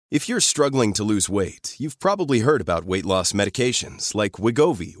If you're struggling to lose weight, you've probably heard about weight loss medications like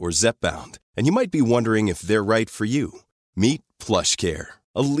Wegovy or Zepbound, and you might be wondering if they're right for you. Meet PlushCare,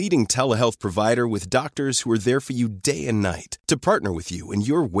 a leading telehealth provider with doctors who are there for you day and night to partner with you in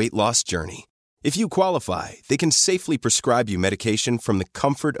your weight loss journey. If you qualify, they can safely prescribe you medication from the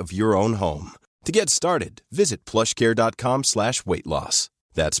comfort of your own home. To get started, visit plushcare.com/weightloss.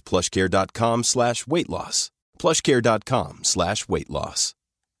 That's plushcare.com/weightloss. plushcare.com/weightloss.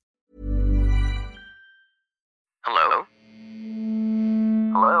 Hello?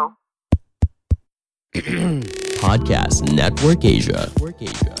 Hello? Podcast Network Asia.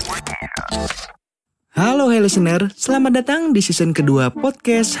 Halo listener, selamat datang di season kedua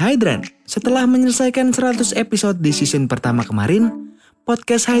Podcast Hydran. Setelah menyelesaikan 100 episode di season pertama kemarin,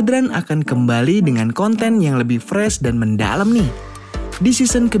 Podcast Hydran akan kembali dengan konten yang lebih fresh dan mendalam nih. Di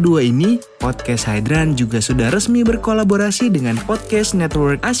season kedua ini, Podcast Hydran juga sudah resmi berkolaborasi dengan Podcast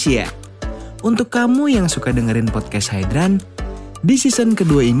Network Asia. Untuk kamu yang suka dengerin Podcast Hydran, di season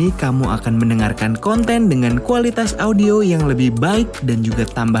kedua ini kamu akan mendengarkan konten dengan kualitas audio yang lebih baik dan juga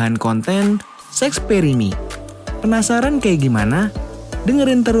tambahan konten Sexperimi. Penasaran kayak gimana?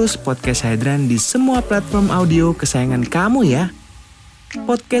 Dengerin terus Podcast Hydran di semua platform audio kesayangan kamu ya.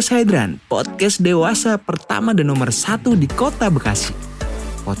 Podcast Hydran, podcast dewasa pertama dan nomor 1 di kota Bekasi.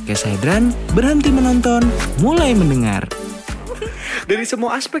 Podcast Hydran, berhenti menonton, mulai mendengar. Dari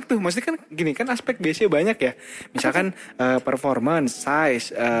semua aspek tuh, maksudnya kan gini kan aspek biasanya banyak ya. Misalkan performance,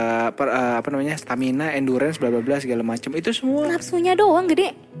 size, stamina, endurance, bla bla bla segala macam. Itu semua Nafsunya doang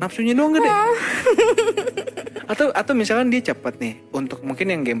gede. Atau misalkan dia cepat nih. Untuk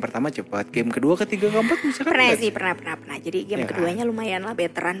mungkin yang game pertama cepat, game kedua, ketiga, keempat misalkan. Pernah. Jadi game keduanya lumayan lah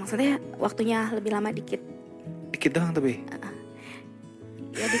veteran. Maksudnya waktunya lebih lama dikit. Dikit doang tapi.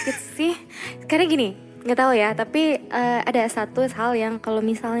 Ya dikit sih. Karena gini, nggak tahu ya, tapi ada satu hal yang kalau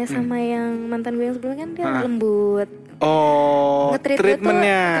misalnya sama yang mantan gue yang sebelumnya kan dia lembut. Oh,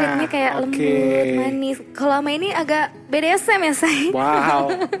 treatmentnya kayak lembut, manis. Kalau sama ini agak BDSM ya say.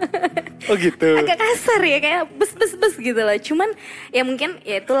 Wow. Oh gitu. Agak kasar ya, kayak bes gitu loh. Cuman ya mungkin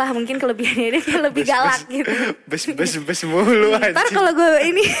ya itulah mungkin kelebihannya dia kayak lebih galak gitu. Bes mulu aja. Ntar kalau gue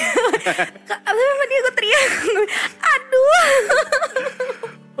ini sama dia gue teriak, aduh.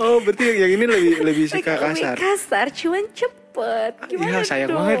 Oh berarti yang ini lebih suka kasar. Lebih kasar, cuman cepet. Gimana ya,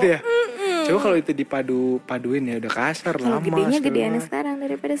 sayang dong? banget ya. Coba kalau itu paduin ya udah kasar kalo lama. Gedenya gedean sekarang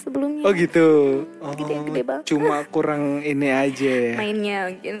daripada sebelumnya. Oh gitu. Oh, gede banget. Cuma kurang ini aja ya.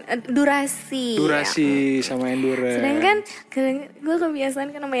 Mainnya mungkin durasi sama endurance. Sedangkan gue kebiasaan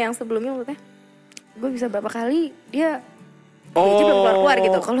kan sama yang sebelumnya maksudnya gue bisa berapa kali dia aja belum keluar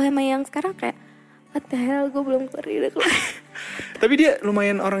gitu. Kalau sama yang sekarang kayak what the hell, gue belum keluar, dia udah keluar. Tapi dia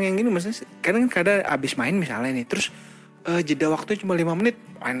lumayan orang yang gini, maksudnya kadang abis main misalnya nih, terus jeda waktu cuma 5 menit,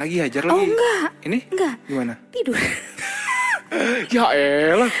 main lagi, hajar lagi. Oh enggak. Ini? Enggak. Gimana? Tidur. Ya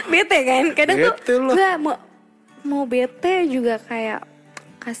elah. Bete kan? Kadang bete tuh enggak mau bete juga kayak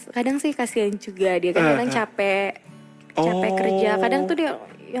kadang sih kasihan juga dia kan kadang capek kerja. Kadang tuh dia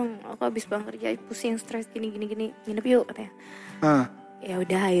yang aku habis pulang kerja pusing, stres gini nginep yuk katanya. Ya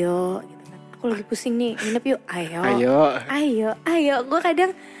udah ayo gitu kan. Aku lagi pusing nih, nginep yuk. Ayo. Gue kadang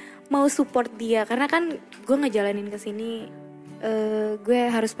mau support dia karena kan gue ngejalanin ke sini gue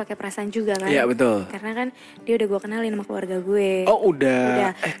harus pakai perasaan juga kan. Iya betul. Karena kan dia udah gue kenalin sama keluarga gue. Oh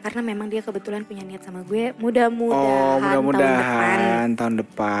udah. Karena memang dia kebetulan punya niat sama gue. Mudah-mudahan tahun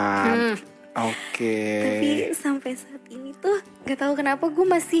depan. Oke. Tapi sampai saat ini tuh nggak tahu kenapa gue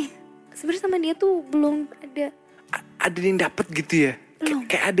masih sebenarnya sama dia tuh belum ada yang dapet gitu ya.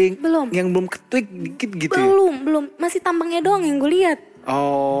 Kayak ada yang belum ketlik dikit gitu. Belum. Masih tampangnya doang yang gue lihat.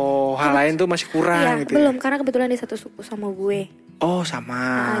 Oh, hal lain tuh masih kurang gitu. Belum, karena kebetulan dia satu suku sama gue. Oh,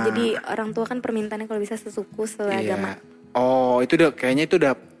 sama. Jadi orang tua kan permintaannya kalau bisa sesuku seagama. Oh, itu kayaknya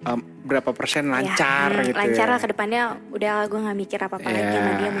berapa persen lancar gitu. Lancar lah, ke depannya udah gue enggak mikir apa-apa lagi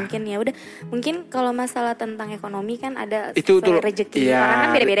sama dia. Mungkin kalau masalah tentang ekonomi kan ada rezeki. Orang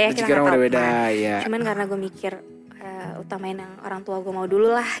kan beda-beda ya, kita enggak tahu. Cuman karena gue mikir utamain yang orang tua gue mau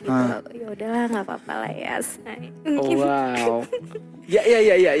dulu lah gitu. Ya udahlah, nggak apa-apa lah ya. Mungkin. Wow. Ya.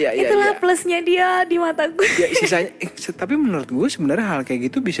 Itulah plusnya dia di mata gue. Ya sisanya. Tapi menurut gue sebenarnya hal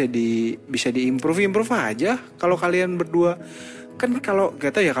kayak gitu bisa diimprove aja kalau kalian berdua. Kan kalau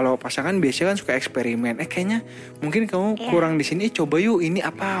gak tau ya, kalau pasangan biasanya kan suka eksperimen. Kayaknya mungkin kamu kurang di sini. Coba yuk ini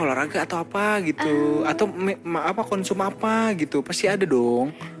apa, olahraga atau apa gitu. Atau konsum apa gitu. Pasti ada dong.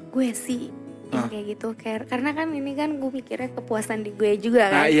 Gue sih yang kayak gitu. Karena kan ini kan gue mikirnya kepuasan di gue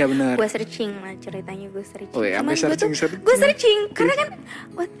juga kan. Iya benar. Gue searching lah ceritanya, gue searching. Oh, iya, Cuman gue searching karena kan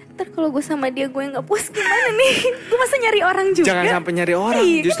ntar kalau gue sama dia gue nggak puas gimana nih? Gue masa nyari orang juga. Jangan sampai nyari orang.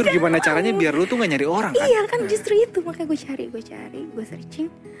 Iya, Justru kan gimana mau. caranya biar lu tuh nggak nyari orang kan? Iya kan justru itu makanya gue cari, gue searching.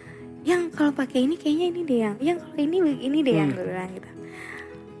 Yang kalau pakai ini kayaknya ini deh yang kalau ini deh yang gue bilang gitu.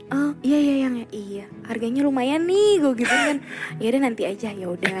 Oh iya yang iya harganya lumayan nih gue gitu kan. Ya udah nanti aja ya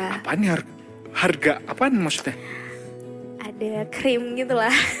udah. Apaan nih harga apaan maksudnya? Ada krim gitu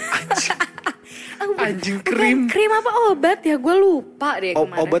lah. Anjing krim. Krim apa obat ya gue lupa deh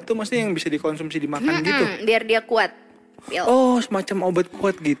kemarin. Obat tuh maksudnya yang bisa dikonsumsi dimakan gitu. Biar dia kuat. Pil. Oh semacam obat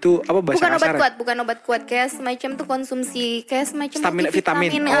kuat gitu. Apa bahasa kasar? Bukan obat kuat kayak semacam tuh konsumsi kayak semacam vitamin.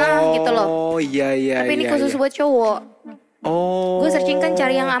 gitu loh. Oh iya. Tapi ini khusus buat cowok. Oh. Gue searching kan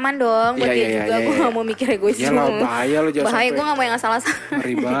cari yang aman dong buat dia juga. Gue gak mau mikir egois. Ya lah bahaya lo jangan bahaya sampai. Gue gak mau yang asal-asal.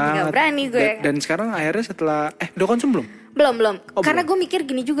 Ngeri banget. Gak berani gue. Dan sekarang akhirnya setelah udah konsum belum? Belum. Oh, karena gue mikir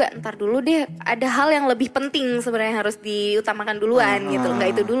gini juga, ntar dulu deh ada hal yang lebih penting sebenarnya harus diutamakan duluan gitu, nggak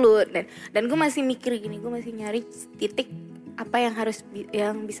itu dulu. Dan gue masih mikir gini, gue masih nyari titik apa yang harus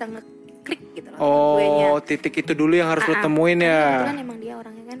yang bisa ngeklik gitu loh. Oh, titik itu dulu yang harus lo temuin ya. Kebetulan emang dia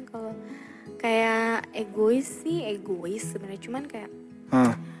orangnya kan kalau kayak egois sebenarnya, cuman kayak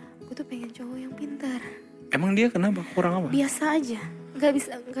gue tuh pengen cowok yang pintar. Emang dia kenapa? Kurang apa? Biasa aja,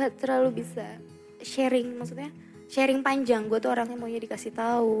 nggak terlalu bisa sharing, maksudnya sharing panjang. Gue tuh orangnya maunya dikasih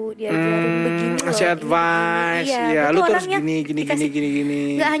tahu, diajarin begini loh. Kasih advice, ya lu terus gini.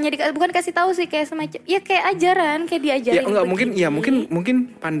 Nggak hanya bukan kasih tahu sih, kayak semacam ya kayak ajaran, kayak diajarin. Ya enggak mungkin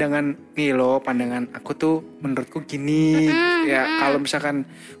pandangan nih lo, pandangan aku tuh menurutku gini. Ya kalau misalkan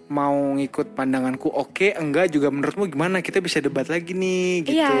mau ngikut pandanganku oke, enggak juga menurutmu gimana? Kita bisa debat lagi nih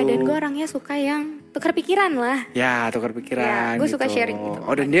gitu. Iya, dan gue orangnya suka yang tukar pikiran lah. Ya, tukar pikiran. Ya, gue gitu. suka sharing gitu.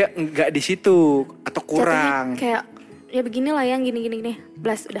 Oh, dan dia enggak di situ atau kurang. Jatuhnya kayak ya beginilah yang gini.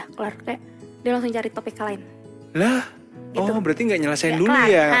 Blast udah kelar, kayak dia langsung cari topik lain. Lah, gitu. Oh berarti nggak nyelesain Gak dulu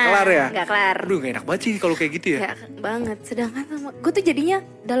kelar. ya, kelar ya? Nggak kelar. Aduh gak enak banget sih kalau kayak gitu ya. Kayak banget. Sedangkan sama gue tuh jadinya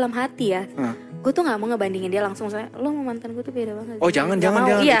dalam hati ya. Gue tuh nggak mau ngebandingin dia langsung, saya lo sama mantan gue tuh beda banget. Oh jangan,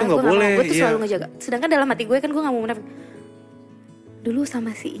 iya, itu nggak boleh. Gue tuh selalu ngejaga. Sedangkan dalam hati gue kan gue nggak mau menafik. Dulu sama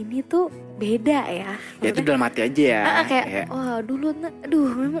si ini tuh beda ya. Ya itu dalam hati aja ya. Kayak wah dulu, aduh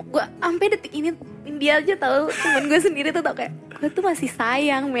memang gue sampai detik ini dia aja tahu, temen gue sendiri tuh tau kayak gue tuh masih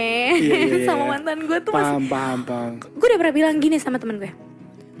sayang Iya. sama mantan gue tuh masih. Paham. Gue udah pernah bilang gini sama temen gue,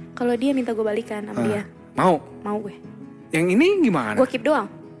 kalau dia minta gue balikan sama dia, mau gue. Yang ini gimana? Gue keep doang.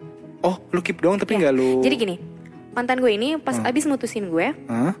 Oh lu keep doang tapi nggak lu. Jadi gini, mantan gue ini pas abis mutusin gue,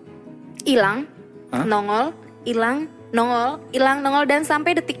 hilang, nongol, hilang, nongol dan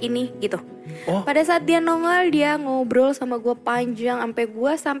sampai detik ini gitu. Pada saat dia nongol, dia ngobrol sama gue panjang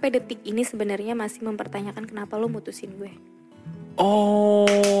sampai detik ini sebenarnya masih mempertanyakan kenapa lo mutusin gue.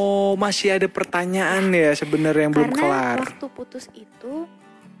 Oh, masih ada pertanyaan ya sebenarnya yang belum kelar. Karena waktu putus itu,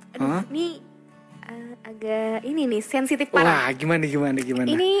 ini agak ini nih sensitif parah. Wah, gimana?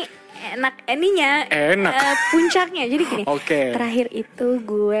 Ini enak, puncaknya. Jadi gini, terakhir itu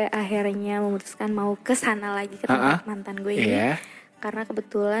gue akhirnya memutuskan mau ke sana lagi ke tempat mantan gue ini. Karena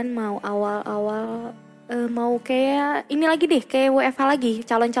kebetulan mau awal-awal mau kayak ini lagi deh, kayak WFH lagi,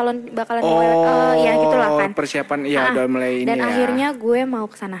 calon-calon bakalan ya gitulah kan. Persiapan udah mulai ini. Dan akhirnya gue mau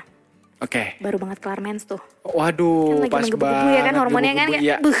ke sana. Baru banget kelar mens tuh. Waduh, kan pas lagi banget. ya kan, hormonnya kan kayak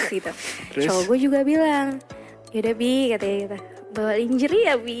gitu. Terus? Cowok gue juga bilang, yaudah Bi, katanya gitu, bawa lingerie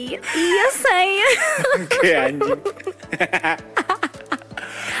ya Bi. Iya sayang. Oke anjing.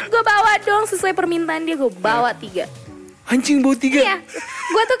 Gue bawa dong sesuai permintaan dia, gue bawa 3. Anjing bawa 3? Iya,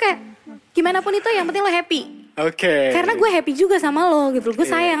 gue tuh kayak gimana pun itu yang penting lo happy. Karena gue happy juga sama lo gitu, gue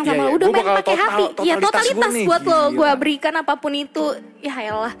sayang sama lo. Udah main pakai hati, ya totalitas buat lo, gue berikan apapun itu. Ya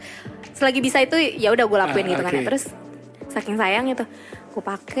elah, selagi bisa itu ya udah gue lakuin gitu kan. Terus saking sayang itu, gue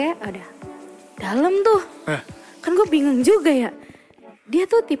pakai, ada dalam tuh. Kan gue bingung juga ya. Dia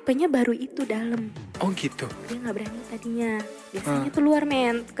tuh tipenya baru itu dalam. Oh gitu. Dia nggak berani tadinya. Biasanya tuh luar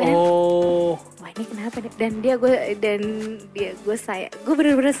men. Wah ini kenapa? Dan gue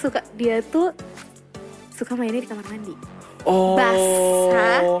bener-bener suka. Dia tuh suka mainnya di kamar mandi.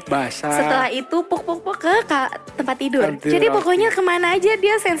 Basah. Setelah itu pok ke tempat tidur. Jadi pokoknya kemana aja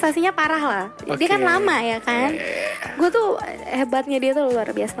dia sensasinya parah lah. Dia kan lama ya kan. Gue tuh hebatnya dia tuh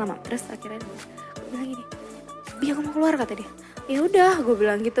luar biasa lama. Terus akhirnya gue bilang gini, Bi aku mau keluar, kata dia. Ya udah, gue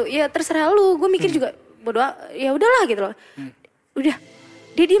bilang gitu. Ya terserah lu. Gue mikir juga bodoh. Ya udahlah gitu loh. Udah.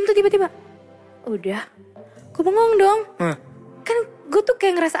 Dia diem tuh tiba-tiba. Udah. Gue bengong dong. Kan gue tuh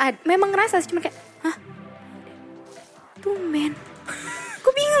kayak ngerasa, memang ngerasa cuma kayak, hah? Tuh men.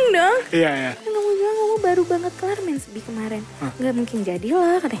 Gue bingung dong. Iya. Kamu bilang kamu baru banget kelar mens Bi kemarin. Nggak mungkin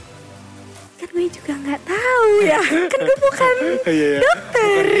jadilah katanya. Kan gue juga nggak tahu ya. Kan gue bukan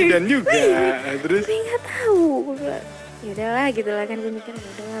dokter. Bukan bidan juga. Terus Gue nggak tahu. Ya udahlah gitu lah kan, gue mikir ya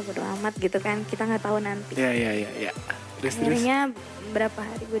udahlah bodo amat gitu kan. Kita nggak tahu nanti. Iya. Terus. Akhirnya berapa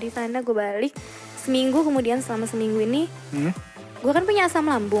hari gue di sana, gue balik seminggu, kemudian selama seminggu ini gue kan punya asam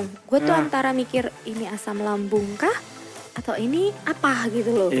lambung. Gue tuh antara mikir ini asam lambung kah atau ini apa gitu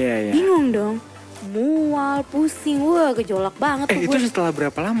loh. Iya. Bingung dong, mual, pusing, wah gejolak banget tuh Itu gue. setelah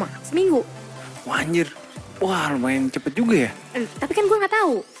berapa lama? Seminggu. Wah, anjir. Wah, lumayan cepet juga ya. Tapi kan gue nggak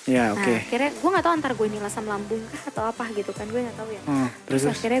tahu. Ya, Nah, oke. akhirnya gue nggak tahu antara gue ini asam lambung kah atau apa gitu kan, gue nggak tahu ya. Terus.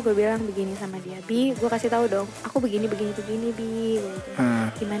 Akhirnya gue bilang begini sama dia, Bi, gue kasih tahu dong, aku begini Bi, gitu.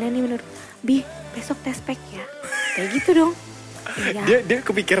 Gimana nih menurut Bi, besok tes pack ya, kayak gitu dong. Iya. Dia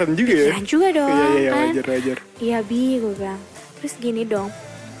kepikiran juga ya? Pikiran juga dong. Iya, kan? wajar. Iya Bi, gue bilang. Terus gini dong,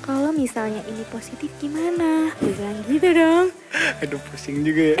 kalau misalnya ini positif gimana? Gue bilang gitu dong. Aduh, pusing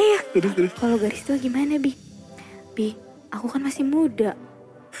juga ya. Terus. Kalau garis tua gimana Bi? Bi, aku kan masih muda.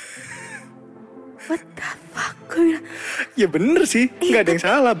 What the fuck? Gue bilang, Ya bener sih, nggak ada yang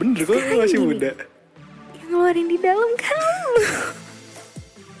salah, bener kok Sekarang masih gini. muda. yang ngeluarin di dalam kan lu.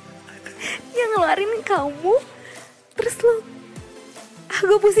 Yang ngeluarin kamu. Terus lu,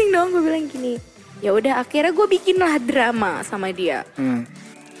 gue pusing dong. Gue bilang gini, ya udah akhirnya gue bikinlah drama sama dia.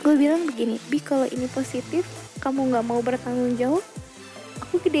 Gue bilang begini, Bi kalau ini positif, kamu nggak mau bertanggung jawab,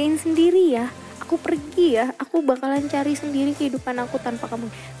 aku gedein sendiri ya. Aku pergi ya, aku bakalan cari sendiri kehidupan aku tanpa kamu.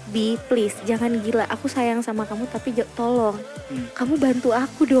 Bi, please, jangan gila. Aku sayang sama kamu, tapi tolong, kamu bantu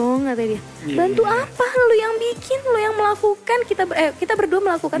aku dong, kata dia. Iya, Bantu iya. apa? Lu yang bikin, lu yang melakukan. Kita berdua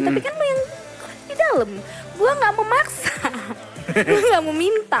melakukan, tapi kan lu yang di dalam. Gua nggak memaksa, gua nggak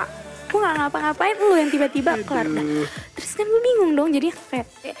meminta, gua nggak ngapa-ngapain. Lu yang tiba-tiba kelar dah. Terus kan gue bingung dong, jadi kayak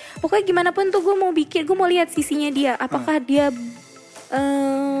pokoknya gimana pun tuh gue mau bikin, gue mau lihat sisinya dia. Apakah dia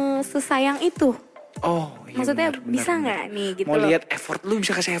sesayang itu? Oh, iya. Maksudnya bener, bisa bener. nggak nih gitu Mau loh. lihat effort lu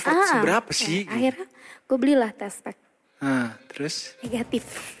bisa kasih effort seberapa sih? Akhirnya gue belilah tes pack Terus? negatif.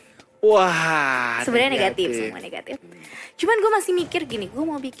 Wah. Sebenarnya negatif, semua negatif. Cuman gue masih mikir gini, gue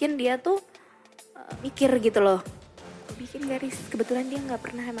mau bikin dia tuh mikir gitu loh. Gue bikin garis, kebetulan dia nggak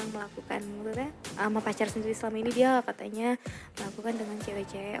pernah emang melakukan, maksudnya sama pacar sendiri selama ini dia katanya melakukan dengan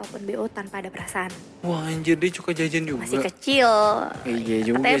cewek-cewek open BO tanpa ada perasaan. Wah, anjir, dia suka jajan juga. Masih kecil. Iya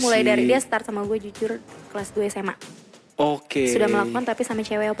juga Katanya mulai sih. dari dia start sama gue jujur kelas 2 SMA. Oke. Sudah melakukan tapi sama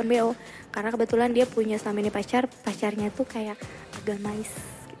cewek open BO. Karena kebetulan dia punya selama ini pacarnya tuh kayak agamais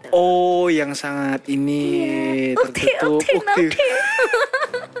gitu. Oh, yang sangat ini tertutup.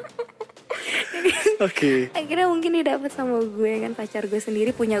 Oke. Akhirnya mungkin dia dapet sama gue kan, pacar gue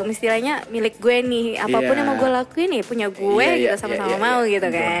sendiri punya istilahnya milik gue nih. Apapun yang mau gue lakuin nih punya gue gitu, sama-sama mau gitu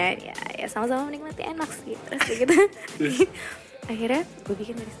kan. Ya sama-sama menikmati enak sih. Terus gitu. Akhirnya gue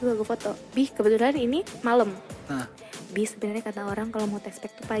bikin dari situ, gue foto. Bi, kebetulan ini malam. Bi, sebenarnya kata orang kalau mau tes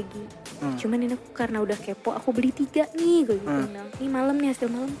pack tuh pagi. Cuman ini aku karena udah kepo, aku beli 3 nih, gue gitu bilang. Ini malam nih, hasil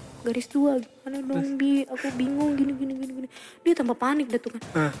malam garis 2. Gimana dong Bi, aku bingung gini. Dia tambah panik dah tuh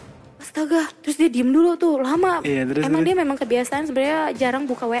kan. Astaga, terus dia diem dulu tuh lama. Iya, terus. Dia memang kebiasaan sebenarnya jarang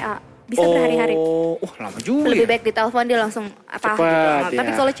buka WA. Bisa berhari-hari. Oh, lama juga. Lebih baik di telepon dia langsung apa gitu. Cepat, Tapi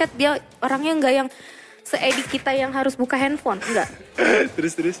ya. kalau chat dia orangnya enggak yang se-edik kita yang harus buka handphone, enggak.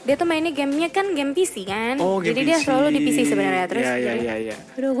 Terus. Dia tuh mainnya gamenya kan game PC kan. Oh, game Jadi dia PC. selalu di PC sebenarnya. Terus Iya.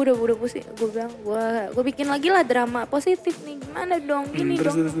 udah pusing. Gue bilang gue bikin lagi lah drama positif nih. Gimana dong? Ini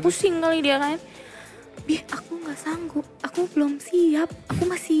terus. Pusing kali dia kan. Bi, aku nggak sanggup. Aku belum siap. Aku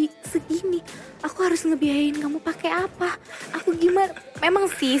masih segini. Aku harus ngebiayain kamu pakai apa? Aku gimana? Memang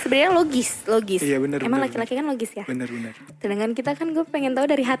sih sebenarnya logis. Iya, benar. Emang laki-laki kan logis ya. Benar. Sedangkan kita kan gue pengen tahu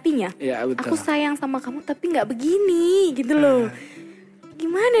dari hatinya. Iya, betul. Aku sayang sama kamu tapi nggak begini gitu loh.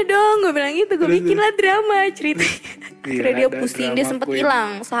 Gimana dong? Gue bilang gitu. Gue bikin lah drama cerita. Akhirnya dia ada pusing. drama Dia sempet queen. hilang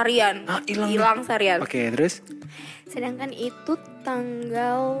seharian. Hilang seharian. Oke, terus? Sedangkan itu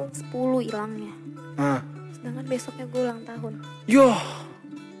tanggal 10 hilangnya. Sedangkan besoknya gue ulang tahun. Yo.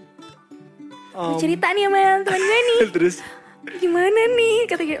 Gue cerita nih sama teman gue nih. Terus? Gimana nih?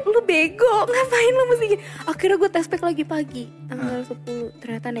 Katanya, lu bego, ngapain lu mesti gini? Akhirnya gue tes pack lagi pagi tanggal 10.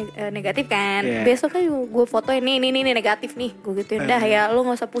 Ternyata negatif kan. Yeah. Besoknya gue fotoin nih negatif nih. Gue gituin, dah ya lu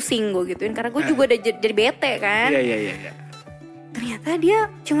gak usah pusing. Gue gituin, karena gue juga udah jadi bete kan. Iya. Ternyata dia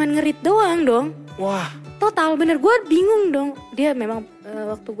cuman ngerit doang dong. Wah. Total bener, gue bingung dong. Dia memang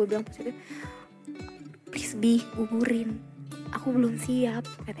waktu gue bilang positif, please Bi, gugurin. Aku belum siap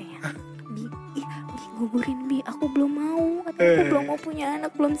katanya. Bi, gugurin Bi, aku belum mau, katanya aku belum mau punya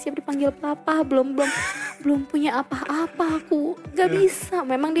anak, belum siap dipanggil papa, belum punya apa-apa, aku nggak bisa.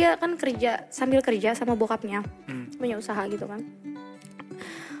 Memang dia kan sambil kerja sama bokapnya, punya usaha gitu kan.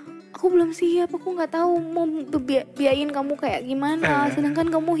 Aku belum siap, aku nggak tahu mau biayain kamu kayak gimana,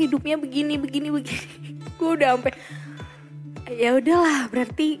 sedangkan kamu hidupnya begini. Gue udah sampai, ya udahlah,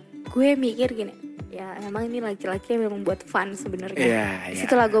 berarti gue mikir gini, ya memang ini laki-laki yang memang buat fun sebenarnya.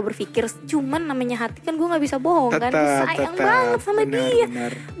 Disitulah gue berpikir, cuman namanya hati kan gue nggak bisa bohong kan, sayang banget sama dia.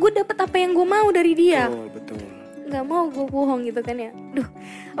 Gue dapet apa yang gue mau dari dia. Betul. Nggak mau gue bohong gitu kan ya. Duh,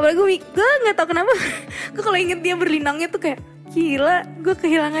 apalagi gue nggak tahu kenapa. Gue kalau inget dia berlinangnya tuh kayak, gila, gue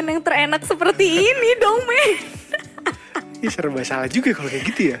kehilangan yang terenak seperti ini dong, men. Ini serba salah juga kalau kayak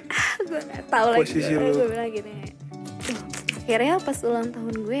gitu ya. Gue nggak tahu lagi. Posisi lu. Gue bilang gini. Akhirnya pas ulang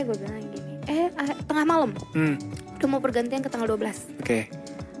tahun gue bilang gini. Tengah malam. Udah mau pergantian ke tanggal 12. Oke.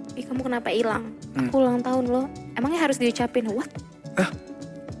 Ih, kamu kenapa hilang? Aku ulang tahun loh. Emangnya harus diucapin? What?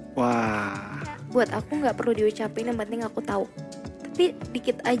 Wah. Buat aku nggak perlu diucapin, yang penting aku tahu. Tapi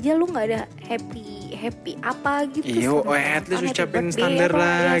dikit aja lu nggak ada happy apa gitu. Iya, at least ucapin standar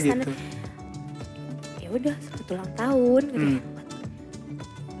lah gitu. Ya udah, selamat ulang tahun gitu.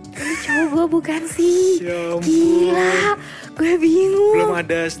 Ini cowok gue bukan sih. Ya ampun. Gila, gue bingung. Belum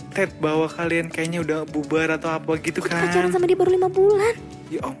ada state bahwa kalian kayaknya udah bubar atau apa gitu kan. Pacaran sama dia baru 5 bulan.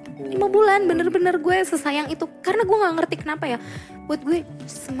 Ya ampun. 5 bulan, bener-bener gue sesayang itu. Karena gue gak ngerti kenapa ya. Buat gue,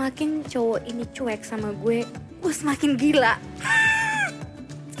 semakin cowok ini cuek sama gue semakin gila.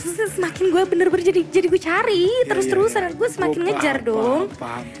 Terus semakin gue bener-bener jadi gue cari terus-terusan. Gue semakin ngejar dong.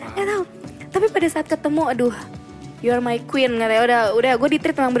 Paham. Ya tahu. Tapi pada saat ketemu, aduh, you are my queen, katanya. Udah gue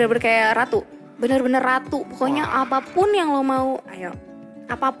di-treat memang bener-bener kayak ratu. Bener-bener ratu. Pokoknya apapun yang lo mau, ayo.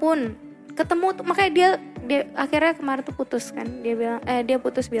 Apapun. Ketemu tuh, makanya dia akhirnya kemarin tuh putus kan. Dia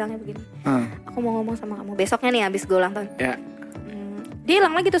putus bilangnya begini. Aku mau ngomong sama kamu besoknya nih abis gue ulang tahun. Ya. Dia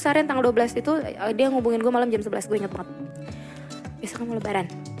hilang lagi tuh seharian tanggal 12 itu. Dia ngubungin gue malam jam 11, gue inget banget. Besok kamu lebaran.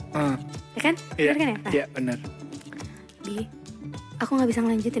 Ya kan? Iya, bener kan ya? Nah, iya bener. Bi, aku gak bisa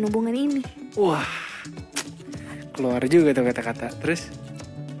ngelanjutin hubungan ini. Wah, keluar juga tuh kata-kata. Terus?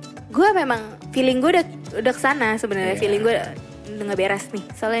 Gue memang feeling gue udah kesana sebenarnya. Feeling gue udah gak beres nih.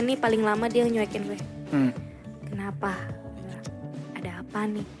 Soalnya ini paling lama dia nyuekin gue. Kenapa? Ada apa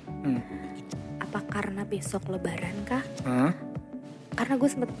nih? Apa karena besok lebaran kah? Karena gue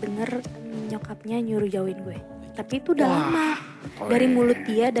sempet denger nyokapnya nyuruh jauhin gue. Tapi itu udah lama. Dari mulut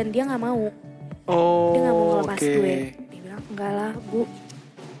dia, dan dia gak mau. Dia gak mau ngelepas gue. Dia bilang, enggak lah Bu,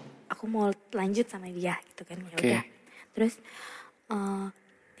 aku mau lanjut sama dia gitu kan. Ya udah. Terus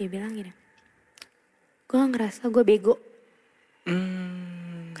dia bilang gini, gue ngerasa gue bego.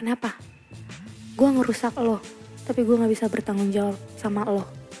 Kenapa? Gue ngerusak lo, tapi gue gak bisa bertanggung jawab sama lo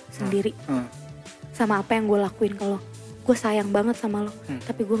sendiri. Sama apa yang gue lakuin ke lo. Gue sayang banget sama lo,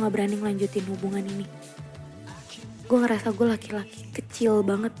 tapi gue gak berani ngelanjutin hubungan ini. Gue ngerasa gue laki-laki kecil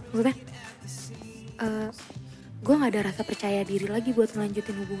banget. Maksudnya gue gak ada rasa percaya diri lagi buat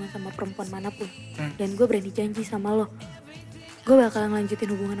ngelanjutin hubungan sama perempuan manapun. Dan gue berani janji sama lo, gue bakal ngelanjutin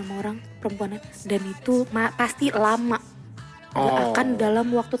hubungan sama orang perempuan. Dan itu pasti lama. Gak akan dalam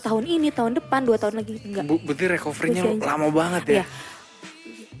waktu tahun ini, tahun depan, 2 tahun lagi. Enggak. Berarti recovery-nya lama banget ya? Iya.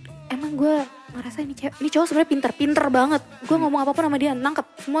 Emang gue ngerasa ini cowok sebenarnya pinter banget. Gue ngomong apapun sama dia nangkep,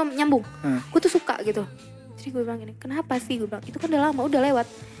 semua nyambung. Gue tuh suka gitu. Jadi gue bilang gini, kenapa sih? Gue bilang, itu kan udah lama, udah lewat.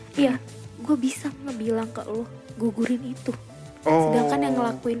 Iya, gue bisa ngebilang ke lo, gugurin itu. Sedangkan yang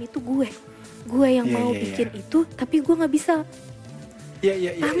ngelakuin itu gue. Gue yang mau bikin itu, tapi gue gak bisa.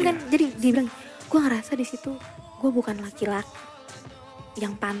 Iya. Paham kan? Jadi dia bilang, gue ngerasa di situ gue bukan laki-laki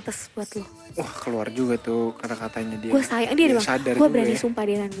yang pantas buat lo. Wah, keluar juga tuh kata-katanya dia. Gue sayang, dia bilang, gue berani sumpah,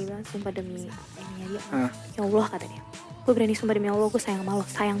 dia kan bilang, sumpah demi ininya dia. Ya Allah, kata dia, gue berani sumpah demi Allah, gue sayang sama lo,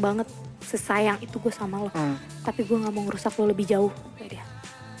 sayang banget, sesayang itu gue sama lo. Tapi gue gak mau ngerusak lo lebih jauh, kata dia.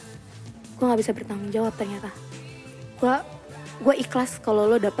 Gue gak bisa bertanggung jawab ternyata. Gue ikhlas kalau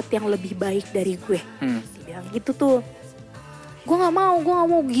lo dapet yang lebih baik dari gue. Dia bilang gitu tuh. Gue gak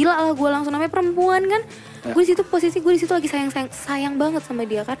mau gila lah gue langsung, namanya perempuan kan. Gue di situ posisi gue di situ lagi sayang banget sama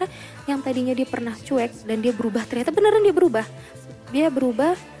dia, karena yang tadinya dia pernah cuek dan dia berubah, ternyata beneran dia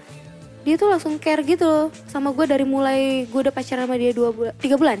berubah. Dia tuh langsung care gitu loh sama gue. Dari mulai gue udah pacaran sama dia 3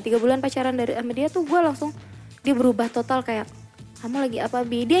 bulan pacaran sama dia tuh, gue langsung, dia berubah total. Kayak, kamu lagi apa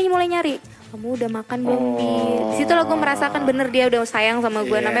Bi? Dia mulai nyari, kamu udah makan belum Bi? Di situ lah gue merasakan bener dia udah sayang sama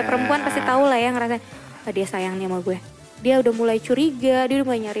gue. Namanya perempuan pasti tahu lah ya, ngerasain dia sayang nih sama gue. Dia udah mulai curiga, dia udah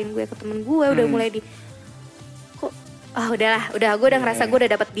mulai nyariin gue ke temen gue, udah mulai udah gue udah ngerasa gue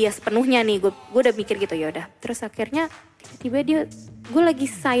udah dapet dia sepenuhnya nih, gue udah mikir gitu ya udah. Terus akhirnya tiba-tiba gue lagi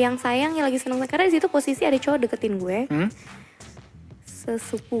sayang ya lagi seneng karena di situ posisi ada cowok deketin gue,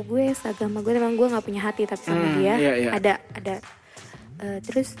 sesuku gue, seagama gue, memang gue nggak punya hati tapi sama dia ada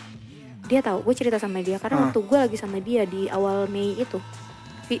terus dia tahu gue cerita sama dia karena waktu gue lagi sama dia di awal Mei itu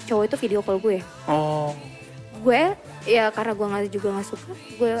cowok itu video call gue. Gue ya karena gue nggak suka,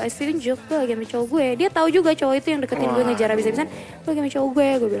 gue tunjuk gue lagi sama cowok gue. Dia tahu juga cowok itu yang deketin gue ngejar habis-habisan. Gue lagi sama cowok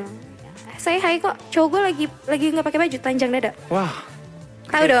gue bilang, saya hai kok, cowok gue lagi nggak pakai baju, telanjang dada. Wah.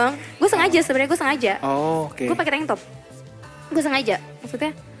 Tahu dong, gue sengaja sebenarnya gue sengaja. Oke. Gue pakai tank top, gue sengaja.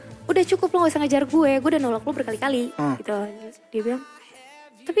 Maksudnya, udah cukup lo nggak usah ngejar gue udah nolak lo berkali-kali. Gitu. Dia bilang,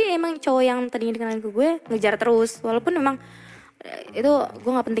 tapi emang cowok yang tadinya dikenalin ke gue ngejar terus, walaupun memang itu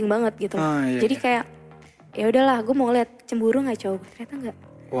gue nggak penting banget gitu. Jadi kayak ya udahlah, gue mau lihat cemburu nggak cowok, ternyata nggak.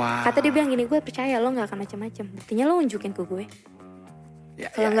 Kata dia bilang gini, gue percaya lo nggak akan macam-macam, buktinya lo unjukin ke gue.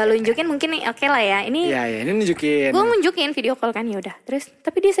 Kalau nggak lo unjukin mungkin nih oke lah ya, ini ini nunjukin, gue nunjukin video call kan, ya udah. Terus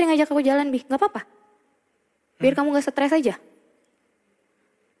tapi dia sering ngajak aku jalan, nggak apa-apa, biar kamu nggak stres aja.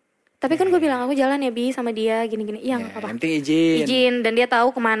 Tapi kan gue bilang aku jalan ya Bi sama dia gini-gini, iya nggak apa-apa. Penting izin, dan dia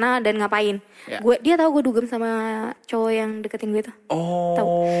tahu kemana dan ngapain. Dia tahu gue dugem sama cowok yang deketin gue tuh.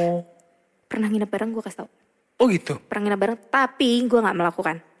 Tahu. Pernah nginep bareng, gue kasih tau. Oh gitu? Pernah nginep bareng, tapi gue gak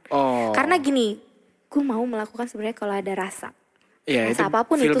melakukan. Karena gini, gue mau melakukan sebenarnya kalau ada rasa. Rasa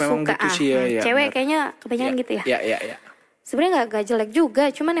apapun itu suka. Cewek kayaknya kebanyakan gitu ya. Iya. Sebenarnya gak jelek juga,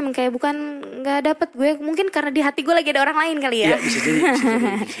 cuman emang kayak bukan gak dapet gue. Mungkin karena di hati gue lagi ada orang lain kali ya. Iya, bisa jadi.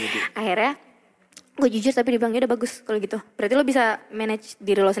 Akhirnya, gue jujur tapi dia bilang, ya udah bagus kalau gitu. Berarti lo bisa manage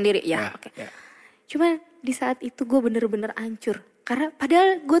diri lo sendiri. Oke. Cuman di saat itu gue bener-bener hancur. Karena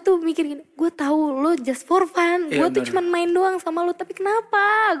padahal gue tuh mikir gini, gue tahu lo just for fun, gue tuh cuman main doang sama lo, tapi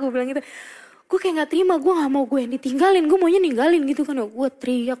kenapa? Gue bilang gitu, gue kayak nggak terima, gue nggak mau gue yang ditinggalin, gue maunya ninggalin gitu kan. Gue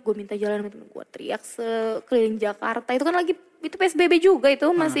teriak, gue minta jalan sama temen, gue teriak sekeliling Jakarta, itu kan lagi itu PSBB juga itu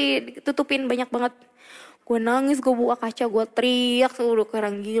masih ditutupin banyak banget. Gue nangis, gue buka kaca, gue teriak, udah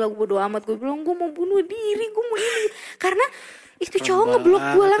kerang gila, gue bodo amat, gue bilang gue mau bunuh diri, gue mau ini, karena itu cowok ngeblok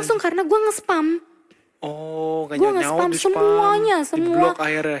gue langsung karena gue nge-spam. Gue nge-spam semuanya, semua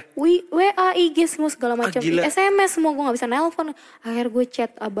WA, IG, semua segala macam, SMS semua, gue nggak bisa nelpon. Akhirnya gue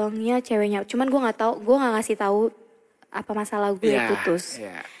chat abangnya, ceweknya, cuman gue nggak tahu, gue nggak ngasih tahu apa masalah gue putus.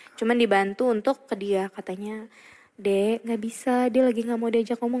 Cuman dibantu untuk ke dia, katanya, Dek nggak bisa, dia lagi nggak mau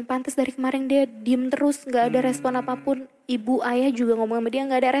diajak ngomong. Pantes dari kemarin dia diem terus, nggak ada respon apapun. Ibu ayah juga ngomong sama dia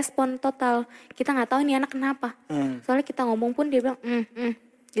nggak ada respon total. Kita nggak tahu nih anak kenapa. Soalnya kita ngomong pun dia bilang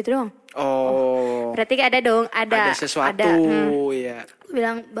gitu doang. Berarti ada dong, ada sesuatu. Ya. Gue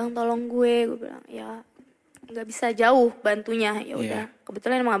bilang, bang tolong gue bilang ya nggak bisa jauh bantunya, ya udah.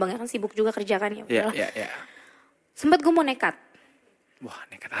 Kebetulan emang abangnya kan sibuk juga kerja kan, ya udahlah. Sempet gue mau nekat. Wah,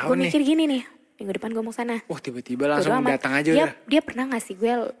 nekat apa nih? Gue mikir gini nih, minggu depan gue mau sana. Wah, tiba-tiba langsung datang aja udah. Dia pernah ngasih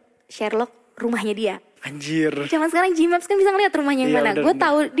gue Sherlock rumahnya dia. Anjir. Zaman sekarang Gmaps kan bisa ngeliat rumahnya yang mana. Gue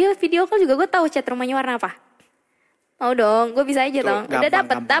tahu dia video call juga, gue tahu chat rumahnya warna apa. Oh dong, gue bisa aja dong.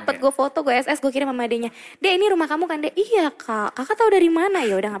 Udah dapet gue foto, gue SS, gue kirim sama adenya. Dek, ini rumah kamu kan? Dek, iya kak. Kakak tahu dari mana?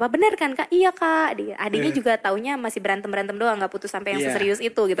 Ya udah nggak apa, bener kan kak? Iya kak. Adenya juga taunya masih berantem doang, nggak putus sampai yang seserius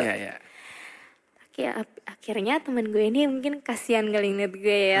itu gitu. Akhirnya temen gue ini mungkin kasihan kali ngeliat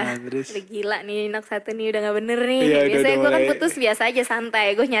gue ya. Udah gila nih, anak satu nih udah nggak bener nih. Biasanya gue kan putus biasa aja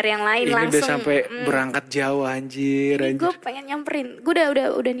santai, gue nyari yang lain langsung. Ini udah sampai berangkat jauh anjir. Gue pengen nyamperin. Gue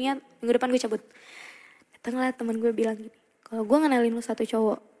udah niat minggu depan gue cabut. Datanglah temen gue bilang gini, kalau gue ngenalin lo satu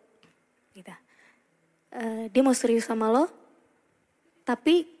cowok, gitu, dia mau serius sama lo,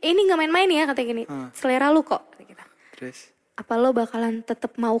 tapi ini nggak main-main ya katanya gini, selera lo kok, gitu. Terus? Apa lo bakalan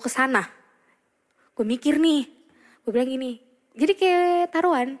tetap mau kesana? Gue mikir nih, gue bilang gini, jadi kayak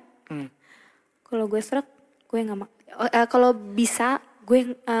taruhan. Kalau gue seret, gue nggak mau. Kalau bisa,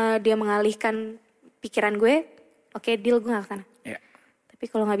 dia mengalihkan pikiran gue, oke, deal, gue nggak kesana. Tapi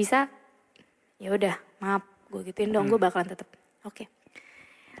kalau nggak bisa, ya udah, maaf, gue gituin dong, gue bakalan tetap. Oke.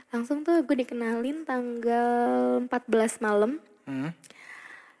 Langsung tuh gue dikenalin tanggal 14 malam.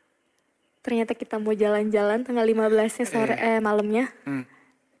 Ternyata kita mau jalan-jalan tanggal 15-nya sore malamnya.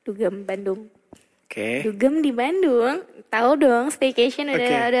 Dugem Bandung. Dugem di Bandung. Tahu dong, staycation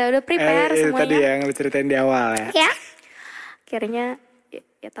udah prepare semuanya. Tadi yang lu ceritain di awal ya. Ya. Akhirnya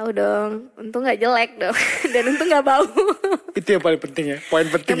ya tahu dong, untung nggak jelek dong, dan untung nggak bau. Itu yang paling penting ya, poin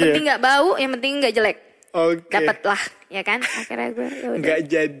penting ya. Yang penting nggak bau, yang penting nggak jelek. Dapat lah, ya kan? Akhirnya gue ya udah. Nggak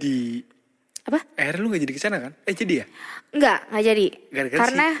jadi. Apa? Akhirnya lu gak jadi kesana kan? Jadi ya? Enggak jadi. Gara-gara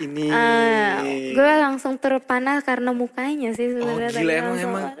Karena si ini. gue langsung terpana karena mukanya sih sebenarnya. Gila, emang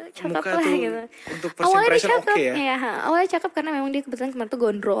cakep muka lah tuh gitu. untuk first Awalnya dia impression cakep, oke ya? ya. Awalnya cakep karena memang dia kebetulan kemarin tuh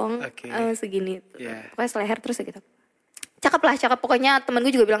gondrong, Oke. segini. Yeah. Pokoknya seleher terus ya gitu. Cakep. Pokoknya temen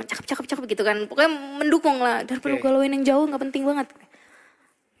gue juga bilang cakep gitu kan. Pokoknya mendukung lah. Daripada Oke. galauin yang jauh gak penting banget.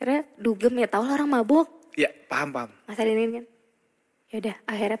 Akhirnya dugem ya, tau lah orang mabok. Ya, paham. Masa ini kan. Yaudah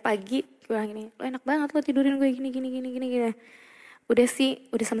akhirnya pagi gue bilang gini, lo enak banget lo tidurin gue gini. Udah sih,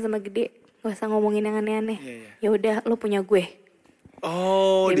 udah sama-sama gede. Gak usah ngomongin yang aneh-aneh. Iya. Ya udah lo punya gue.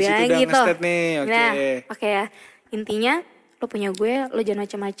 Oh, di situ Dia udah bilang nge-state nih. Oke. Nah, oke ya. Intinya lo punya gue, lo jangan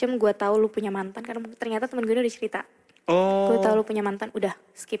macem-macem. Gue tahu lo punya mantan karena ternyata temen gue udah cerita. Oh. Gue tahu lo punya mantan, udah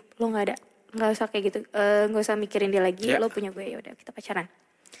skip. Lo nggak usah kayak gitu. Nggak usah mikirin dia lagi. Yeah. Lo punya gue, ya udah kita pacaran.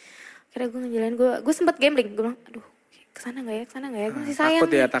 Akhirnya gue ngejalanin, gue sempet gambling. Gue bilang, aduh, kesana nggak ya? Gue masih sayang.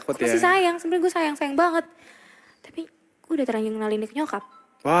 Takut ya. Masih sayang. Sebenarnya gue sayang banget. Tapi gue udah terlanjur kenalin dia ke nyokap.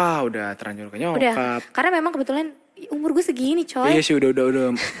 Wah, udah terlanjur ke nyokap. Udah, karena memang kebetulan umur gue segini coy. Iya sih,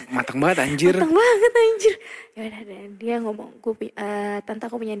 udah matang banget anjir. Matang banget anjir. Ya udah, dia ngomong, tante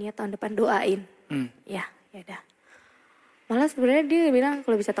aku punya niat tahun depan doain. Ya udah. Malah sebenarnya dia bilang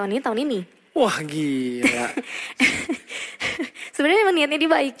kalau bisa tahun ini. Wah, gila. Sebenarnya emang niatnya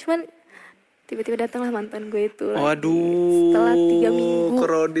dia baik, cuman tiba-tiba datanglah mantan gue itu. Waduh. Setelah 3 minggu.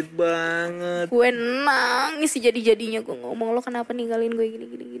 Kredit banget. Gue nangis jadi-jadinya. Gue ngomong, lo kenapa ninggalin gue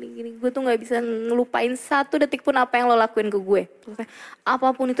gini. Gue tuh gak bisa ngelupain 1 detik pun apa yang lo lakuin ke gue.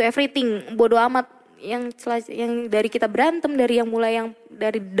 Apapun itu, everything. Bodo amat. Yang dari kita berantem, dari yang mulai yang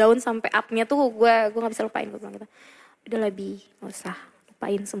dari down sampai up-nya tuh gue gak bisa lupain. Gue bilang gitu. Udah lebih, gak usah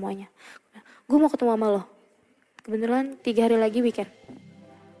lupain semuanya. Gue mau ketemu sama lo. Kebetulan 3 hari lagi weekend.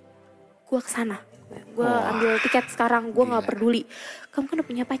 Gue kesana. Gue ambil tiket sekarang. Gue gak peduli. Kamu kan udah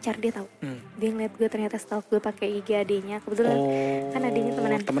punya pacar, dia tahu. Dia ngeliat gue ternyata stalk gue pakai IG adenya. Kebetulan kan adenya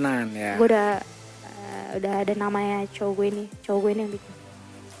temenan ya. Gue udah ada namanya cowok gue ini yang bikin.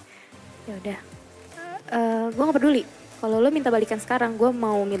 Ya udah. Gue gak peduli. Kalau lo minta balikan sekarang, gue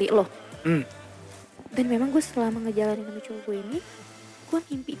mau milih lo. Dan memang gue selama ngejalanin sama cowok gue ini, gue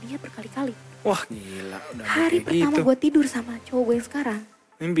mimpi dia berkali-kali. Wah, gila. Udah Hari pertama gitu. gue tidur sama cowok gue yang sekarang,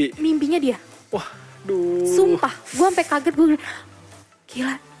 mimpinya dia. Wah, duh. Sumpah, gue sampai kaget. Gue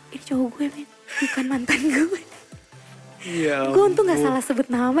gila, ini cowok gue men, bukan mantan gue. Iya. Gue untung gak salah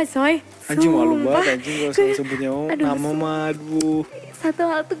sebut nama coy. Anjing malu Sumpah. banget anjing gak salah sebutnya. Nama madu. Satu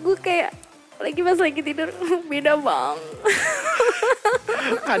hal tuh gue kayak pas lagi tidur beda bang.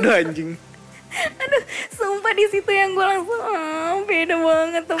 Aduh anjing. Aduh, sumpah di situ yang gue langsung beda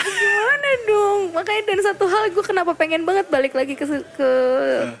banget. Tapi gimana dong? Makanya dan satu hal gue kenapa pengen banget balik lagi ke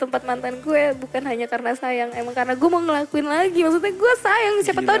tempat mantan gue, bukan hanya karena sayang, emang karena gue mau ngelakuin lagi. Maksudnya gue sayang,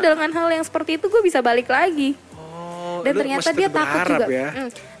 siapa tahu dengan hal yang seperti itu gue bisa balik lagi. Dan ternyata dia takut juga. Ya?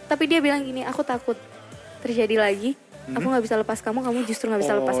 Tapi dia bilang gini, aku takut terjadi lagi. Aku nggak bisa lepas kamu justru nggak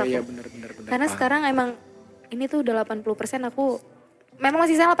bisa lepas aku. Iya, bener, karena paham. sekarang emang ini tuh udah 80% aku. Memang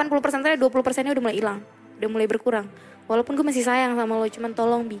masih sayang 80%, 20%-nya udah mulai hilang. Udah mulai berkurang. Walaupun gue masih sayang sama lo, cuman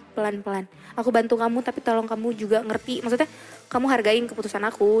tolong pelan-pelan. Aku bantu kamu, tapi tolong kamu juga ngerti. Maksudnya, kamu hargain keputusan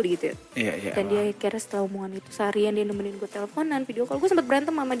aku, gitu. Iya. Dan dia kira setelah omongan itu, seharian dia nemenin gue teleponan, video call. Gue sempet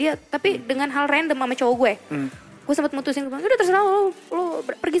berantem sama dia, tapi dengan hal random sama cowok gue. Gue sempet mutusin, gue bilang, udah terserah lo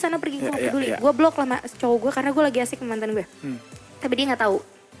pergi sana, pergi. Gue gak peduli. Gue blok lah sama cowok gue, karena gue lagi asik sama mantan gue. Tapi dia gak tahu.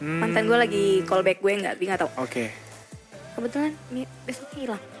 Mantan gue lagi callback gue, dia gak tahu. Oke. Kebetulan besoknya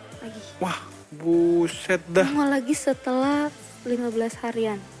hilang lagi. Wah, buset dah. Nongol lagi setelah 15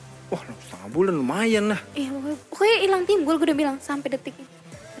 harian. Wah, setengah bulan lumayan lah. Iya, pokoknya hilang timbul. Gue udah bilang sampai detik ini.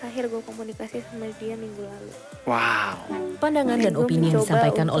 Terakhir gue komunikasi sama dia minggu lalu. Wow. Pandangan dan opini yang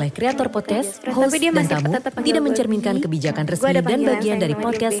disampaikan oleh kreator podcast, host, Tapi dia dan masih tamu tetap panggil tidak gue mencerminkan Bi. kebijakan Gue resmi ada dan panggilan bagian sayang dari sama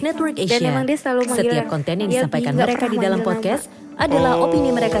podcast dia, Bi. Network Dan Asia. emang dia selalu manggil Setiap konten yang dia, Bi, disampaikan nggak mereka di pernah dalam manggil podcast adalah opini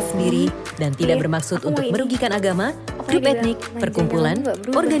mereka sendiri dan tidak Bi, bermaksud aku untuk mau ini. merugikan agama, Pokoknya grup dia etnik, bilang, perkumpulan, "Manjanya nggak berubah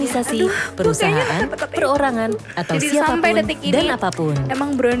ya." organisasi, Aduh, perusahaan, kayaknya perorangan, atau Jadi sampai siapapun detik ini, dan apapun. emang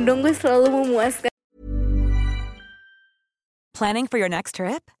berondong gue selalu memuaskan. Planning for your next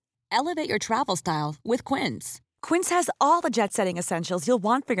trip? Elevate your travel style with Quince. Quince has all the jet-setting essentials you'll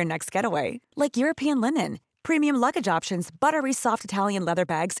want for your next getaway, like European linen, premium luggage options, buttery soft Italian leather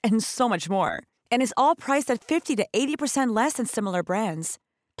bags, and so much more. And is all priced at 50 to 80% less than similar brands.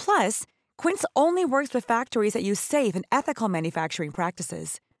 Plus, Quince only works with factories that use safe and ethical manufacturing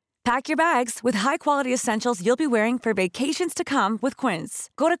practices. Pack your bags with high-quality essentials you'll be wearing for vacations to come with Quince.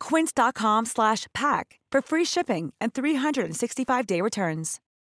 Go to quince.com/pack for free shipping and 365-day returns.